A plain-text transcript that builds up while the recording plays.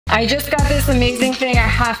I just got this amazing thing I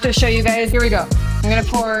have to show you guys. Here we go. I'm gonna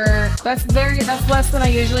pour, that's less than I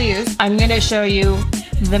usually use. I'm gonna show you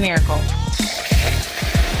the miracle.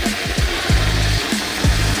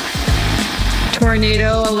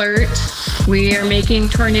 Tornado alert. We are making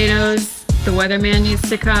tornadoes. The weatherman needs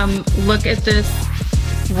to come. Look at this.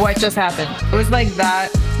 What just happened? It was like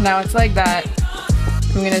that. Now it's like that.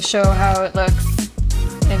 I'm gonna show how it looks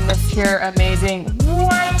in this here amazing.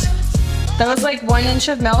 What? That was like 1 inch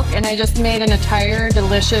of milk and I just made an entire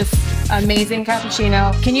delicious, amazing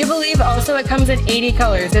cappuccino. Can you believe also it comes in 80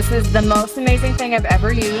 colors? This is the most amazing thing I've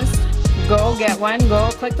ever used. Go get one, go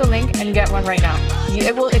click the link and get one right now.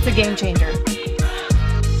 It's a game changer.